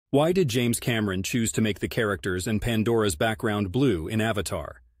Why did James Cameron choose to make the characters and Pandora's background blue in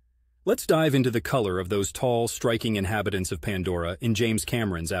Avatar? Let's dive into the color of those tall, striking inhabitants of Pandora in James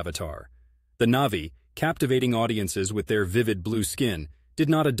Cameron's Avatar. The Na'vi, captivating audiences with their vivid blue skin, did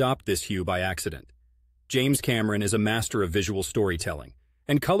not adopt this hue by accident. James Cameron is a master of visual storytelling,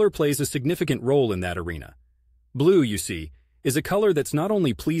 and color plays a significant role in that arena. Blue, you see, is a color that's not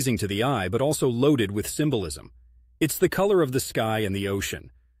only pleasing to the eye but also loaded with symbolism. It's the color of the sky and the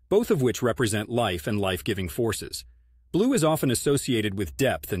ocean, both of which represent life and life-giving forces. Blue is often associated with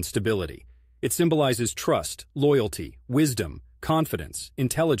depth and stability. It symbolizes trust, loyalty, wisdom, confidence,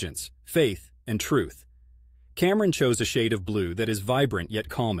 intelligence, faith, and truth. Cameron chose a shade of blue that is vibrant yet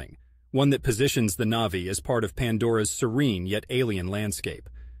calming, one that positions the Na'vi as part of Pandora's serene yet alien landscape.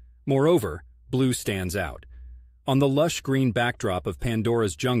 Moreover, blue stands out. On the lush green backdrop of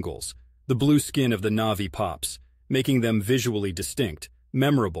Pandora's jungles, the blue skin of the Na'vi pops, making them visually distinct,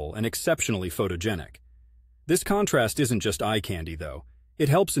 memorable, and exceptionally photogenic. This contrast isn't just eye candy, though. It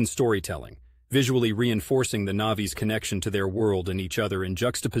helps in storytelling, visually reinforcing the Na'vi's connection to their world and each other in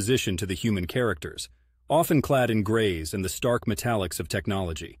juxtaposition to the human characters, often clad in grays and the stark metallics of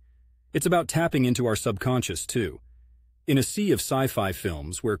technology. It's about tapping into our subconscious, too. In a sea of sci-fi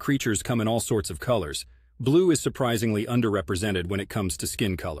films where creatures come in all sorts of colors, blue is surprisingly underrepresented when it comes to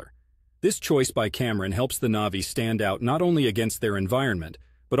skin color. This choice by Cameron helps the Na'vi stand out not only against their environment,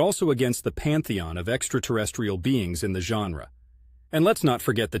 but also against the pantheon of extraterrestrial beings in the genre. And let's not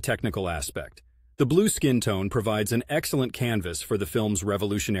forget the technical aspect. The blue skin tone provides an excellent canvas for the film's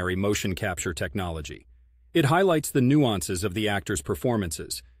revolutionary motion capture technology. It highlights the nuances of the actors'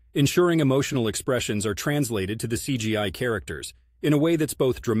 performances, ensuring emotional expressions are translated to the CGI characters in a way that's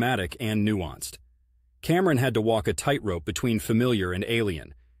both dramatic and nuanced. Cameron had to walk a tightrope between familiar and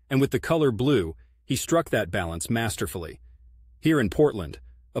alien, and with the color blue, he struck that balance masterfully. Here in Portland,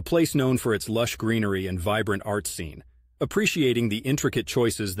 a place known for its lush greenery and vibrant art scene, appreciating the intricate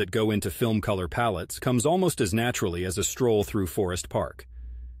choices that go into film color palettes comes almost as naturally as a stroll through Forest Park.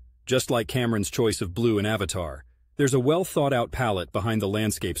 Just like Cameron's choice of blue in Avatar, there's a well-thought-out palette behind the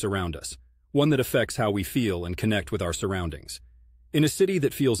landscapes around us, one that affects how we feel and connect with our surroundings. In a city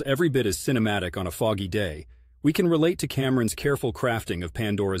that feels every bit as cinematic on a foggy day, we can relate to Cameron's careful crafting of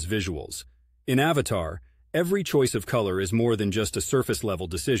Pandora's visuals. In Avatar, every choice of color is more than just a surface-level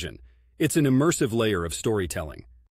decision. It's an immersive layer of storytelling.